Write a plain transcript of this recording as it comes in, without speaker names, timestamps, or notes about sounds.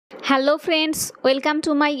Hello friends, welcome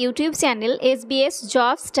to my YouTube channel SBS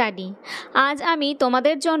job study. আজ আমি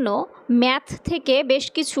তোমাদের জন্য ম্যাথ থেকে বেশ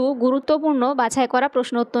কিছু গুরুত্বপূর্ণ বাছাই করা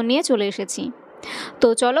প্রশ্নোত্তর নিয়ে চলে এসেছি। তো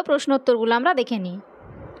চলো প্রশ্নোত্তরগুলো আমরা দেখে নিই।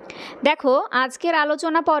 দেখো, আজকের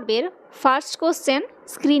আলোচনা পর্বের ফার্স্ট কোশ্চেন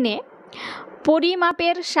স্ক্রিনে।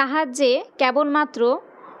 পরিমাপের সাহায্যে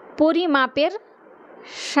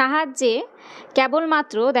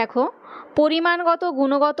দেখো পরিমাণগত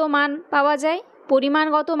গুণগত মান পাওয়া যায়,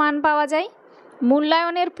 পরিমাণগত মান পাওয়া যায়।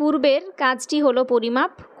 মূল্যায়নের পূর্বের কাজটি হলো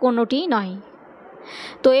পরিমাপ, কোনোটিই নয়।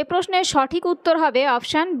 তো এই প্রশ্নের সঠিক উত্তর হবে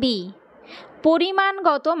অপশান বি,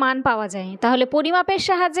 পরিমাণগত মান পাওয়া যায়। তাহলে পরিমাপের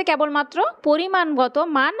সাহায্যে কেবলমাত্র পরিমাণগত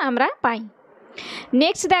মান আমরা পাই।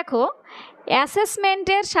 নেক্সট দেখো,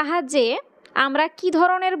 অ্যাসেসমেন্টের সাহায্যে আমরা কি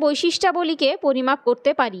ধরনের বৈশিষ্ট্যাবলীকে পরিমাপ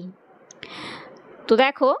করতে পারি। তো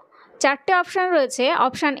দেখো, চারটে অপশান রয়েছে।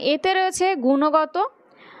 অপশান এতে রয়েছে গুণগত,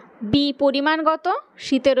 বি পরিমাণগত,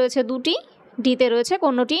 সিতে রয়েছে দুটি, ডিতে রয়েছে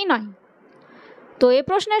কোনোটিই নয়। তো এই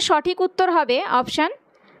প্রশ্নের সঠিক উত্তর হবে অপশান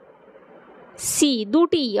সি,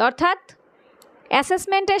 দুটি। অর্থাৎ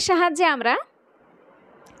অ্যাসেসমেন্টের সাহায্যে আমরা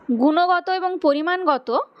গুণগত এবং পরিমাণগত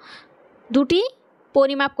দুটি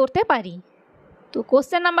পরিমাপ করতে পারি। তো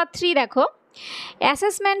কোশ্চেন নাম্বার 3 দেখো,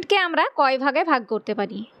 অ্যাসেসমেন্টকে আমরা কয় ভাগে ভাগ করতে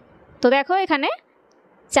পারি। তো দেখো, এখানে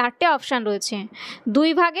চারটে অপশান রয়েছে,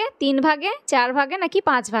 2 ভাগে, 3 ভাগে, 4 ভাগে নাকি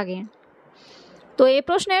 5 ভাগে। তো এই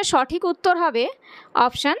প্রশ্নের সঠিক উত্তর হবে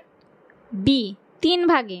অপশান বি, 3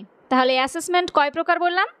 ভাগে। তাহলে অ্যাসেসমেন্ট কয় প্রকার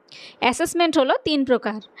বললাম? অ্যাসেসমেন্ট হলো 3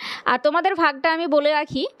 প্রকার। আর তোমাদের ভাগটা আমি বলে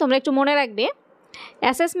রাখি, তোমরা একটু মনে রাখবে।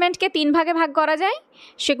 অ্যাসেসমেন্টকে 3 ভাগে ভাগ করা যায়।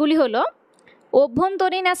 সেগুলি হলো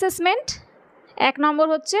অভ্যন্তরীণ অ্যাসেসমেন্ট, 1 নম্বর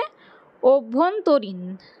হচ্ছে অভ্যন্তরীণ।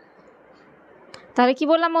 তাহলে কি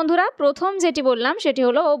বললাম বন্ধুরা? প্রথম যেটি বললাম সেটি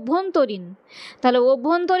হলো অভ্যন্তরীণ। তাহলে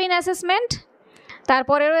অভ্যন্তরীণ অ্যাসেসমেন্ট।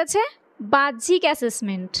 তারপরে রয়েছে বাহ্যিক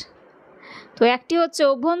অ্যাসেসমেন্ট। তো একটি হচ্ছে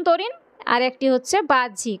অভ্যন্তরীণ আর একটি হচ্ছে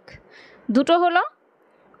বাহ্যিক, দুটো হলো।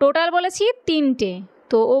 টোটাল বলেছি 3টে।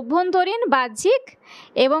 তো অভ্যন্তরীণ, বাহ্যিক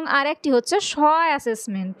এবং আর একটি হচ্ছে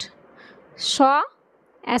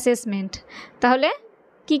অ্যাসেসমেন্ট। তাহলে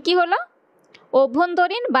কি হলো?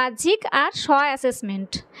 অভ্যন্তরীণ, বাহ্যিক আর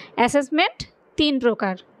অ্যাসেসমেন্ট। 3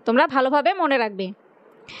 প্রকার, তোমরা ভালোভাবে মনে রাখবে।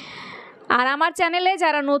 আর আমার চ্যানেলে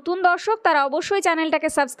যারা নতুন দর্শক তারা অবশ্যই চ্যানেলটাকে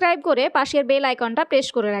সাবস্ক্রাইব করে পাশের বেল আইকনটা প্রেস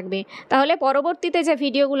করে রাখবে, তাহলে পরবর্তীতে যে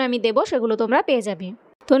ভিডিওগুলো আমি দেবো সেগুলো তোমরা পেয়ে যাবে।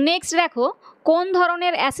 তো নেক্সট দেখো, কোন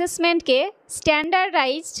ধরনের অ্যাসেসমেন্টকে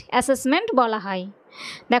স্ট্যান্ডার্ডাইজড অ্যাসেসমেন্ট বলা হয়।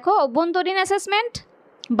 দেখো, অভ্যন্তরীণ অ্যাসেসমেন্ট,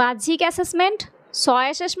 বাহ্যিক অ্যাসেসমেন্ট,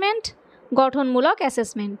 অ্যাসেসমেন্ট, গঠনমূলক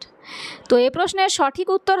অ্যাসেসমেন্ট। তো এই প্রশ্নের সঠিক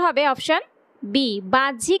উত্তর হবে অপশান বি,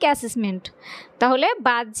 বাহ্যিক অ্যাসেসমেন্ট। তাহলে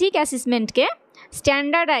বাহ্যিক অ্যাসেসমেন্টকে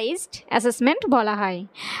স্ট্যান্ডার্ডাইজড অ্যাসেসমেন্ট বলা হয়।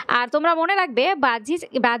 আর তোমরা মনে রাখবে,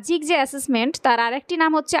 বাহ্যিক যে অ্যাসেসমেন্ট তার আরেকটি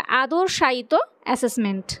নাম হচ্ছে আদর্শায়িত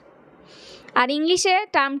অ্যাসেসমেন্ট। আর ইংলিশে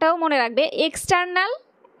টার্মটাও মনে রাখবে, এক্সটার্নাল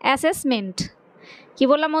অ্যাসেসমেন্ট। কি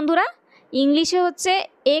বললাম বন্ধুরা? ইংলিশে হচ্ছে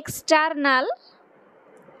এক্সটার্নাল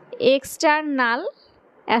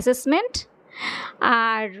অ্যাসেসমেন্ট।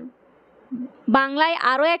 আর বাংলায়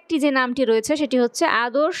আরও একটি যে নামটি রয়েছে সেটি হচ্ছে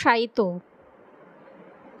আদর্শায়িত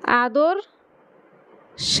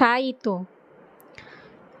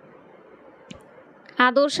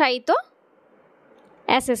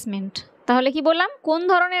অ্যাসেসমেন্ট। তাহলে কি বললাম? কোন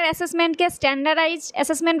ধরনের অ্যাসেসমেন্টকে স্ট্যান্ডার্ডাইজড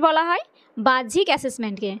অ্যাসেসমেন্ট বলা হয়? বাহ্যিক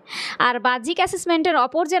অ্যাসেসমেন্টকে। আর বাহ্যিক অ্যাসেসমেন্টের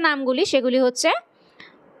অপর যে নামগুলি সেগুলি হচ্ছে,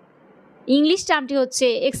 ইংলিশ টার্মটি হচ্ছে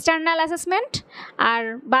এক্সটার্নাল অ্যাসেসমেন্ট, আর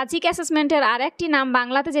বাহ্যিক অ্যাসেসমেন্টের আর একটি নাম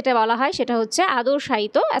বাংলাতে যেটা বলা হয় সেটা হচ্ছে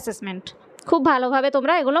আদর্শায়িত অ্যাসেসমেন্ট। খুব ভালোভাবে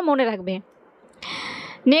তোমরা এগুলো মনে রাখবে।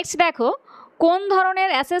 নেক্সট দেখো, কোন ধরনের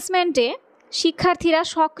অ্যাসেসমেন্টে শিক্ষার্থীরা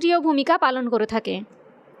সক্রিয় ভূমিকা পালন করে থাকে।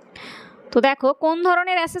 তো দেখো, কোন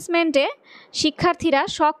ধরনের অ্যাসেসমেন্টে শিক্ষার্থীরা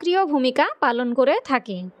সক্রিয় ভূমিকা পালন করে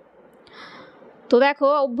থাকে। তো দেখো,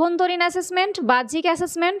 অভ্যন্তরীণ অ্যাসেসমেন্ট, বাহ্যিক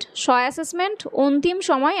অ্যাসেসমেন্ট, অ্যাসেসমেন্ট, অন্তিম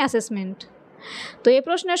সময় অ্যাসেসমেন্ট। তো এই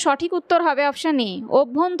প্রশ্নের সঠিক উত্তর হবে অপশান এ,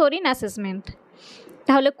 অভ্যন্তরীণ অ্যাসেসমেন্ট।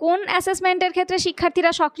 তাহলে কোন অ্যাসেসমেন্টের ক্ষেত্রে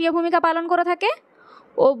শিক্ষার্থীরা সক্রিয় ভূমিকা পালন করে থাকে?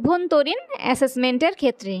 অভ্যন্তরীণ অ্যাসেসমেন্টের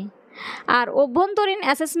ক্ষেত্রে। আর অভ্যন্তরীণ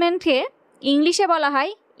অ্যাসেসমেন্টকে ইংলিশে বলা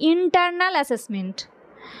হয় ইন্টারনাল অ্যাসেসমেন্ট।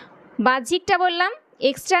 বাহ্যিকটা বললাম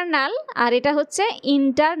এক্সটার্নাল আর এটা হচ্ছে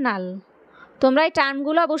ইন্টারনাল। তোমরা এই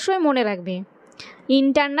টার্মগুলো অবশ্যই মনে রাখবে,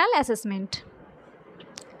 ইন্টারনাল অ্যাসেসমেন্ট।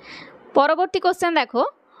 পরবর্তী কোশ্চেন দেখো,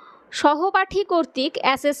 সহপাঠী কর্তৃক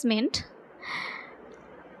অ্যাসেসমেন্ট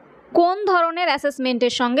কোন ধরনের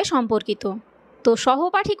অ্যাসেসমেন্টের সঙ্গে সম্পর্কিত। তো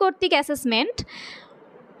সহপাঠী কর্তৃক অ্যাসেসমেন্ট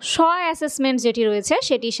অ্যাসেসমেন্ট যেটি রয়েছে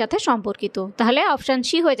সেটির সাথে সম্পর্কিত। তাহলে অপশান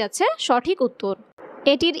সি হয়ে যাচ্ছে সঠিক উত্তর।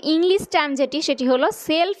 এটির ইংলিশ টার্ম যেটি সেটি হলো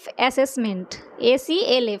সেলফ অ্যাসেসমেন্ট,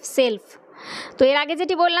 SELF, সেলফ। তো এর আগে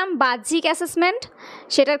যেটি বললাম বাহ্যিক অ্যাসেসমেন্ট,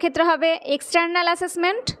 সেটার ক্ষেত্রে হবে এক্সটার্নাল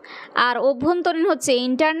অ্যাসেসমেন্ট, আর অভ্যন্তরীণ হচ্ছে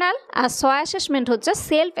ইন্টারনাল, আর অ্যাসেসমেন্ট হচ্ছে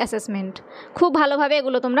সেলফ অ্যাসেসমেন্ট। খুব ভালোভাবে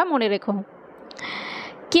এগুলো তোমরা মনে রেখো।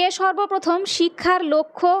 কে সর্বপ্রথম শিক্ষার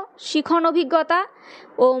লক্ষ্য, শিখন অভিজ্ঞতা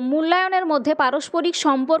ও মূল্যায়নের মধ্যে পারস্পরিক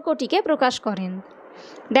সম্পর্কটিকে প্রকাশ করেন?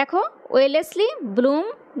 দেখো, ওয়েলেসলি, ব্লুম,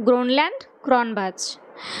 গ্রোনল্যান্ড, ক্রনবাচ।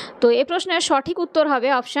 তো এই প্রশ্নের সঠিক উত্তর হবে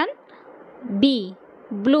অপশান বি,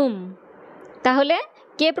 ব্লুম। তাহলে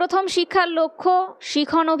কে প্রথম শিক্ষার লক্ষ্য,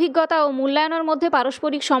 শিখন অভিজ্ঞতা ও মূল্যায়নের মধ্যে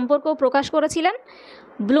পারস্পরিক সম্পর্ক প্রকাশ করেছিলেন?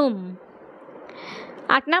 ব্লুম।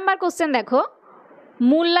 8 নাম্বার কোশ্চেন দেখো,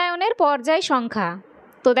 মূল্যায়নের পর্যায় সংখ্যা।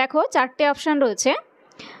 তো দেখো 4টে অপশান রয়েছে,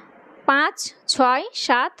 5, 6,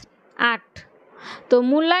 7, 8। তো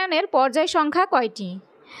মূল্যায়নের পর্যায় সংখ্যা কয়টি?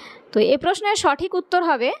 তো এই প্রশ্নের সঠিক উত্তর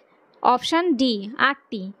হবে অপশান ডি,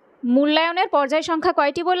 8টি। মূল্যায়নের পর্যায় সংখ্যা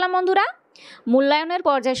কয়টি বললাম বন্ধুরা? মূল্যায়নের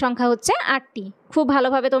পর্যায় সংখ্যা হচ্ছে 8টি। খুব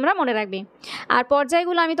ভালোভাবে তোমরা মনে রাখবে। আর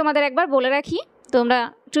পর্যায়গুলো আমি তোমাদের একবার বলে রাখি, তোমরা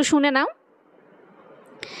একটু শুনে নাও।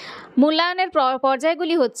 মূল্যায়নের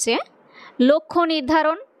পর্যায়গুলি হচ্ছে লক্ষ্য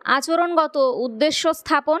নির্ধারণ, আচরণগত উদ্দেশ্য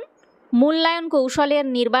স্থাপন, মূল্যায়ন কৌশলের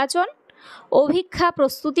নির্বাচন, অভিক্ষা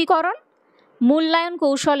প্রস্তুতিকরণ, মূল্যায়ন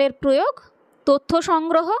কৌশলের প্রয়োগ, তথ্য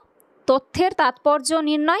সংগ্রহ, তথ্যের তাৎপর্য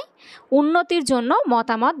নির্ণয়, উন্নতির জন্য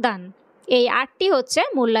মতামত দান। এই 8টি হচ্ছে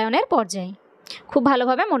মূল্যায়নের পর্যায়। খুব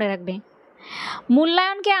ভালোভাবে মনে রাখবে।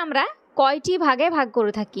 মূল্যায়নকে আমরা কয়টি ভাগে ভাগ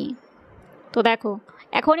করে থাকি? তো দেখো,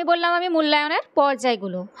 এখনই বললাম আমি মূল্যায়নের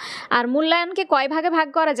পর্যায়গুলো। আর মূল্যায়নকে কয় ভাগে ভাগ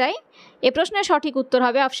করা যায়? এ প্রশ্নের সঠিক উত্তর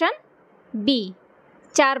হবে অপশান বি,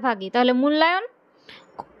 4 ভাগে। তাহলে মূল্যায়ন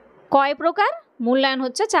কয় প্রকার? মূল্যায়ন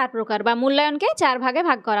হচ্ছে 4 প্রকার, বা মূল্যায়নকে 4 ভাগে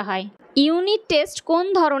ভাগ করা হয়। ইউনিট টেস্ট কোন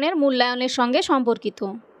ধরনের মূল্যায়নের সঙ্গে সম্পর্কিত?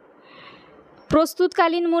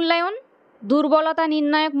 প্রস্তুতকালীন মূল্যায়ন, দুর্বলতা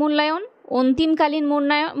নির্ণায়ক মূল্যায়ন, অন্তিমকালীন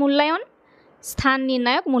মূল্যায়ন, স্থান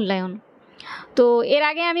নির্ণায়ক মূল্যায়ন। তো এর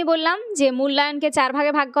আগে আমি বললাম যে মূল্যায়নকে 4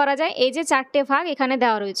 ভাগে ভাগ করা যায়। এই যে 4টে ভাগ এখানে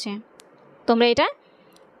দেওয়া রয়েছে, তোমরা এটা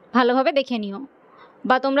ভালোভাবে দেখে নিও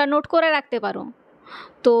বা তোমরা নোট করে রাখতে পারো।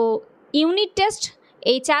 তো ইউনিট টেস্ট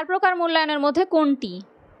এই 4 প্রকার মূল্যায়নের মধ্যে কোনটি?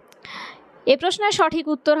 এ প্রশ্নের সঠিক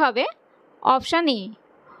উত্তর হবে অপশান এ,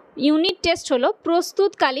 ইউনিট টেস্ট হলো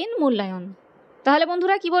প্রস্তুতকালীন মূল্যায়ন। তাহলে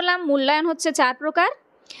বন্ধুরা কি বললাম? মূল্যায়ন হচ্ছে 4 প্রকার: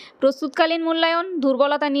 প্রস্তুতকালীন মূল্যায়ন,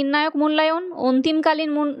 দুর্বলতা নির্ণায়ক মূল্যায়ন,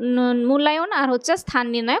 অন্তিমকালীন মূল্যায়ন, আর হচ্ছে স্থান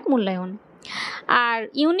নির্ণায়ক মূল্যায়ন। আর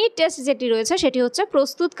ইউনিট টেস্ট যেটি রয়েছে সেটি হচ্ছে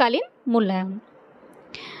প্রস্তুতকালীন মূল্যায়ন।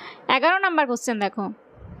 11 নাম্বার কোশ্চেন দেখো,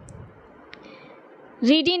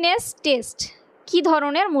 রিডিনেস টেস্ট কি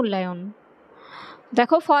ধরনের মূল্যায়ন?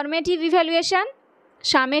 দেখো, formative evaluation,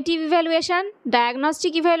 summative evaluation,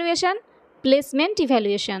 diagnostic evaluation, placement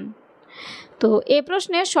evaluation. তো এ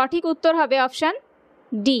প্রশ্নের সঠিক উত্তর হবে অপশান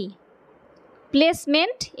ডি,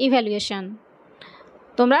 প্লেসমেন্ট ইভ্যালুয়েশন।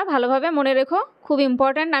 তোমরা ভালোভাবে মনে রেখো, খুব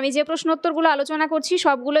ইম্পর্ট্যান্ট। আমি যে প্রশ্নোত্তরগুলো আলোচনা করছি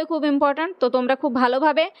সবগুলোই খুব ইম্পর্ট্যান্ট। তো তোমরা খুব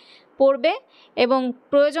ভালোভাবে পড়বে এবং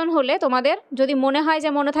প্রয়োজন হলে তোমাদের যদি মনে হয় যে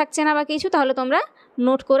মনে থাকছে না বা কিছু, তাহলে তোমরা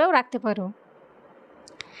নোট করেও রাখতে পারো।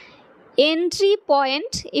 এন্ট্রি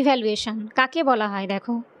পয়েন্ট ইভ্যালুয়েশন কাকে বলা হয়?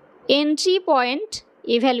 দেখো, এন্ট্রি পয়েন্ট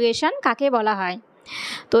ইভ্যালুয়েশন কাকে বলা হয়?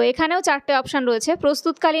 তো এখানেও 4টে অপশান রয়েছে: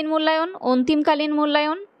 প্রস্তুতকালীন মূল্যায়ন, অন্তিমকালীন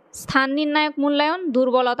মূল্যায়ন, স্থান নির্ণায়ক মূল্যায়ন,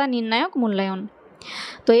 দুর্বলতা নির্ণায়ক মূল্যায়ন।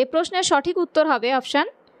 তো এই প্রশ্নের সঠিক উত্তর হবে অপশান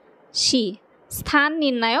সি, স্থান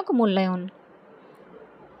নির্ণায়ক মূল্যায়ন।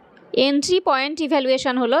 এন্ট্রি পয়েন্ট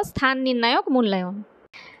ইভ্যালুয়েশন হলো স্থান নির্ণায়ক মূল্যায়ন।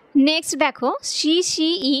 নেক্সট দেখো,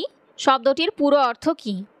 CCE শব্দটির পুরো অর্থ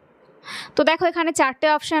কী? তো দেখো, এখানে 4টে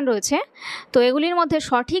অপশান রয়েছে। তো এগুলির মধ্যে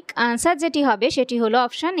সঠিক আনসার যেটি হবে সেটি হলো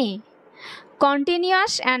option A,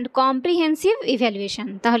 continuous and comprehensive evaluation.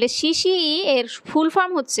 তাহলে CCE এর ফুল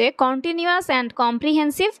ফর্ম হচ্ছে কন্টিনিউয়াস অ্যান্ড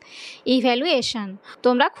কম্প্রিহেন্সিভ ইভ্যালুয়েশন।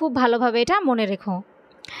 তোমরা খুব ভালোভাবে এটা মনে রেখো।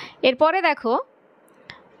 এরপরে দেখো,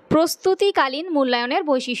 প্রস্তুতিকালীন মূল্যায়নের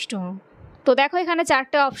বৈশিষ্ট্য। তো দেখো, এখানে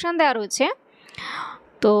 4টে অপশান দেওয়া রয়েছে।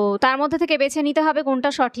 তো তার মধ্যে থেকে বেছে নিতে হবে কোনটা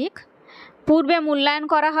সঠিক। পূর্বে মূল্যায়ন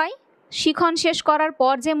করা হয়, শিখন শেষ করার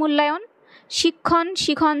পর যে মূল্যায়ন,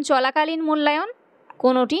 শিখন চলাকালীন মূল্যায়ন,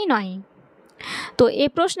 কোনোটি নয়। তো এই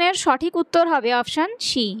প্রশ্নের সঠিক উত্তর হবে অপশান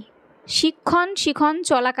সি, শিখন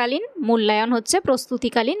চলাকালীন মূল্যায়ন হচ্ছে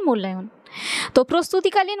প্রস্তুতিকালীন মূল্যায়ন। তো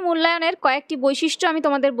প্রস্তুতিকালীন মূল্যায়নের কয়েকটি বৈশিষ্ট্য আমি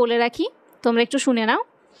তোমাদের বলে রাখি, তোমরা একটু শুনে নাও।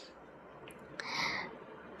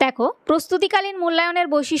 দেখো, প্রস্তুতিকালীন মূল্যায়নের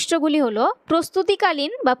বৈশিষ্ট্যগুলি হলো: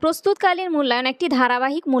 প্রস্তুতকালীন মূল্যায়ন একটি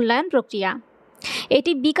ধারাবাহিক মূল্যায়ন প্রক্রিয়া।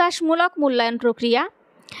 এটি বিকাশমূলক মূল্যায়ন প্রক্রিয়া।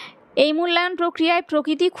 এই মূল্যায়ন প্রক্রিয়ায়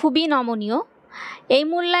প্রকৃতি খুবই নমনীয়। এই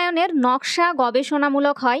মূল্যায়নের নকশা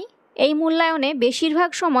গবেষণামূলক হয়। এই মূল্যায়নে বেশিরভাগ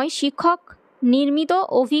সময় শিক্ষক নির্মিত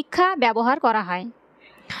অভিক্ষা ব্যবহার করা হয়।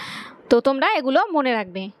 তো তোমরা এগুলো মনে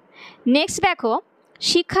রাখবে। নেক্সট দেখো,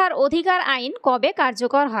 শিক্ষার অধিকার আইন কবে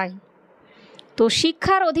কার্যকর হয়? তো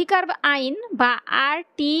শিক্ষার অধিকার আইন বা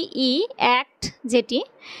RTE অ্যাক্ট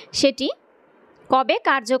সেটি কবে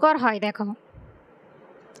কার্যকর হয় দেখো।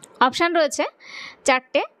 অপশান রয়েছে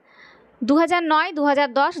 4টে, 2009,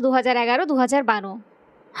 2010, 2011, 2012।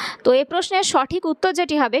 তো এই প্রশ্নের সঠিক উত্তর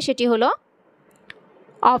যেটি হবে সেটি হলো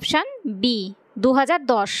অপশান বি,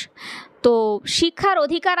 2010। তো শিক্ষার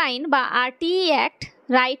অধিকার আইন বা RTE act,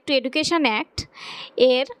 right two education act,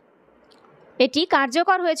 এটি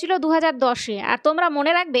কার্যকর হয়েছিল 2010-এ। আর তোমরা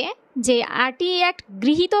মনে রাখবে যে RTE অ্যাক্ট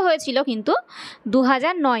গৃহীত হয়েছিল কিন্তু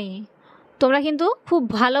 2009-এ। তোমরা কিন্তু খুব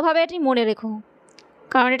ভালোভাবে এটি মনে রেখো,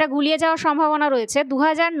 কারণ এটা গুলিয়ে যাওয়ার সম্ভাবনা রয়েছে।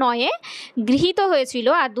 2009-এ গৃহীত হয়েছিল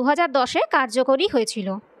আর 2010-এ কার্যকরী হয়েছিল।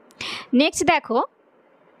 নেক্সট দেখো,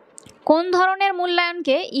 কোন ধরনের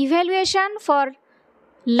মূল্যায়নকে ইভ্যালুয়েশন ফর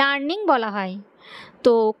লার্নিং বলা হয়?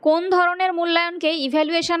 তো কোন ধরনের মূল্যায়নকে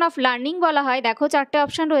ইভ্যালুয়েশন অফ লার্নিং বলা হয়? দেখো 4টে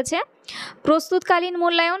অপশান রয়েছে: প্রস্তুতকালীন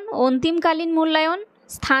মূল্যায়ন, অন্তিমকালীন মূল্যায়ন,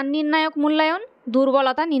 স্থান নির্ণায়ক মূল্যায়ন,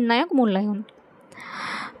 দুর্বলতা নির্ণায়ক মূল্যায়ন।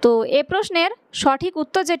 তো এ প্রশ্নের সঠিক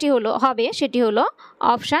উত্তর যেটি হবে সেটি হলো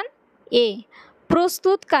অপশান এ,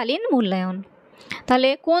 প্রস্তুতকালীন মূল্যায়ন। তাহলে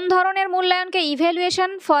কোন ধরনের মূল্যায়নকে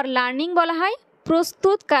ইভ্যালুয়েশন ফর লার্নিং বলা হয়?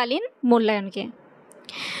 প্রস্তুতকালীন মূল্যায়নকে।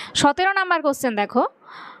 17 নম্বর কোশ্চেন দেখো,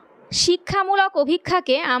 শিক্ষামূলক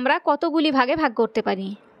অভিক্ষাকে আমরা কতগুলি ভাগে ভাগ করতে পারি?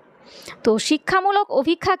 তো শিক্ষামূলক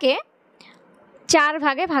অভিক্ষাকে 4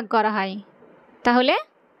 ভাগে ভাগ করা হয়। তাহলে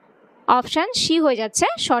অপশান সি হয়ে যাচ্ছে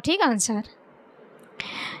সঠিক আনসার।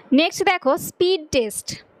 নেক্সট দেখো, স্পিড টেস্ট।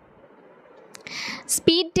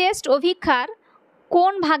 স্পিড টেস্ট অভিক্ষার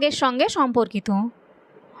কোন ভাগের সঙ্গে সম্পর্কিত?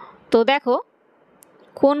 তো দেখো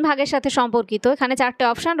কোন ভাগের সাথে সম্পর্কিত, এখানে 4টে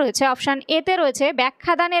অপশান রয়েছে। অপশান এতে রয়েছে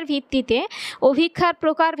ব্যাখ্যাদানের ভিত্তিতে অভিক্ষার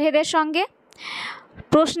প্রকারভেদের সঙ্গে,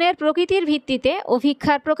 প্রশ্নের প্রকৃতির ভিত্তিতে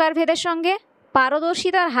অভিক্ষার প্রকারভেদের সঙ্গে,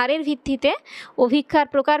 পারদর্শিতার হারের ভিত্তিতে অভিক্ষার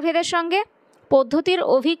প্রকারভেদের সঙ্গে, পদ্ধতির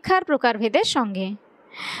অভিক্ষার প্রকারভেদের সঙ্গে।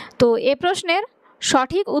 তো এ প্রশ্নের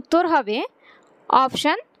সঠিক উত্তর হবে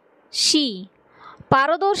অপশান সি,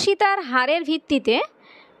 পারদর্শিতার হারের ভিত্তিতে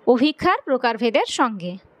অভিক্ষার প্রকারভেদের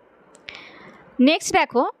সঙ্গে। নেক্সট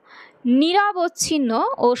দেখো, নিরবচ্ছিন্ন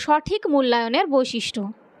ও সঠিক মূল্যায়নের বৈশিষ্ট্য।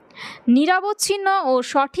 নিরবচ্ছিন্ন ও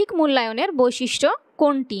সঠিক মূল্যায়নের বৈশিষ্ট্য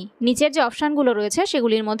কোনটি? নিচের যে অপশানগুলো রয়েছে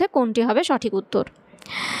সেগুলির মধ্যে কোনটি হবে সঠিক উত্তর?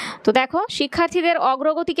 তো দেখো, শিক্ষার্থীদের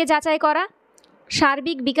অগ্রগতিকে যাচাই করা,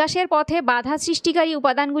 সার্বিক বিকাশের পথে বাধা সৃষ্টিকারী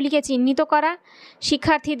উপাদানগুলিকে চিহ্নিত করা,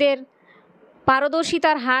 শিক্ষার্থীদের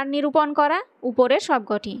পারদর্শিতার হার নিরূপণ করা, উপরের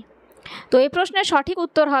সবকটি। তো এই প্রশ্নের সঠিক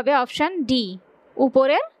উত্তর হবে অপশান ডি,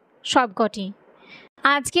 উপরের সবকটি।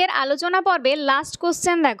 আজকের আলোচনা পর্বে লাস্ট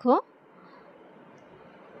কোশ্চেন দেখো,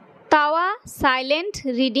 তাওয়া সাইলেন্ট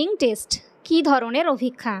রিডিং টেস্ট কী ধরনের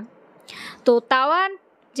অভিক্ষা? তো তাওয়ার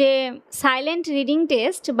যে সাইলেন্ট রিডিং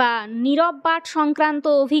টেস্ট বা নীরব পাঠ সংক্রান্ত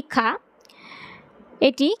অভিক্ষা,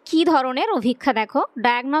 এটি কী ধরনের অভিক্ষা? দেখো,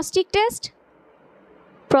 ডায়াগনস্টিক টেস্ট,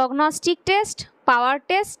 প্রগনস্টিক টেস্ট, পাওয়ার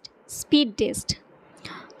টেস্ট, স্পিড টেস্ট।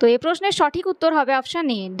 তো এই প্রশ্নের সঠিক উত্তর হবে অপশান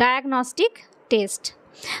এ, ডায়াগনস্টিক টেস্ট।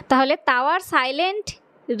 তাহলে তাওয়া সাইলেন্ট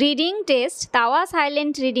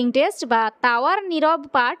রিডিং টেস্ট বা তাওয়ার নীরব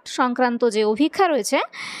পাঠ সংক্রান্ত যে অভিক্ষা রয়েছে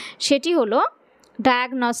সেটি হলো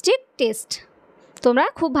ডায়াগনস্টিক টেস্ট। তোমরা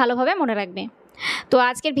খুব ভালোভাবে মনে রাখবে। তো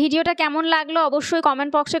আজকের ভিডিওটা কেমন লাগলো অবশ্যই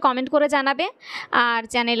কমেন্ট বক্সে কমেন্ট করে জানাবে, আর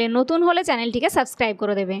চ্যানেলে নতুন হলে চ্যানেলটিকে সাবস্ক্রাইব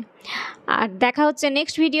করে দেবে। আর দেখা হচ্ছে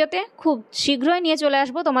নেক্সট ভিডিওতে, খুব শীঘ্রই নিয়ে চলে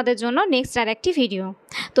আসবো তোমাদের জন্য নেক্সট আর একটি ভিডিও।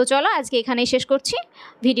 তো চলো আজকে এখানেই শেষ করছি।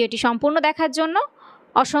 ভিডিওটি সম্পূর্ণ দেখার জন্য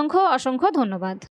অসংখ্য ধন্যবাদ।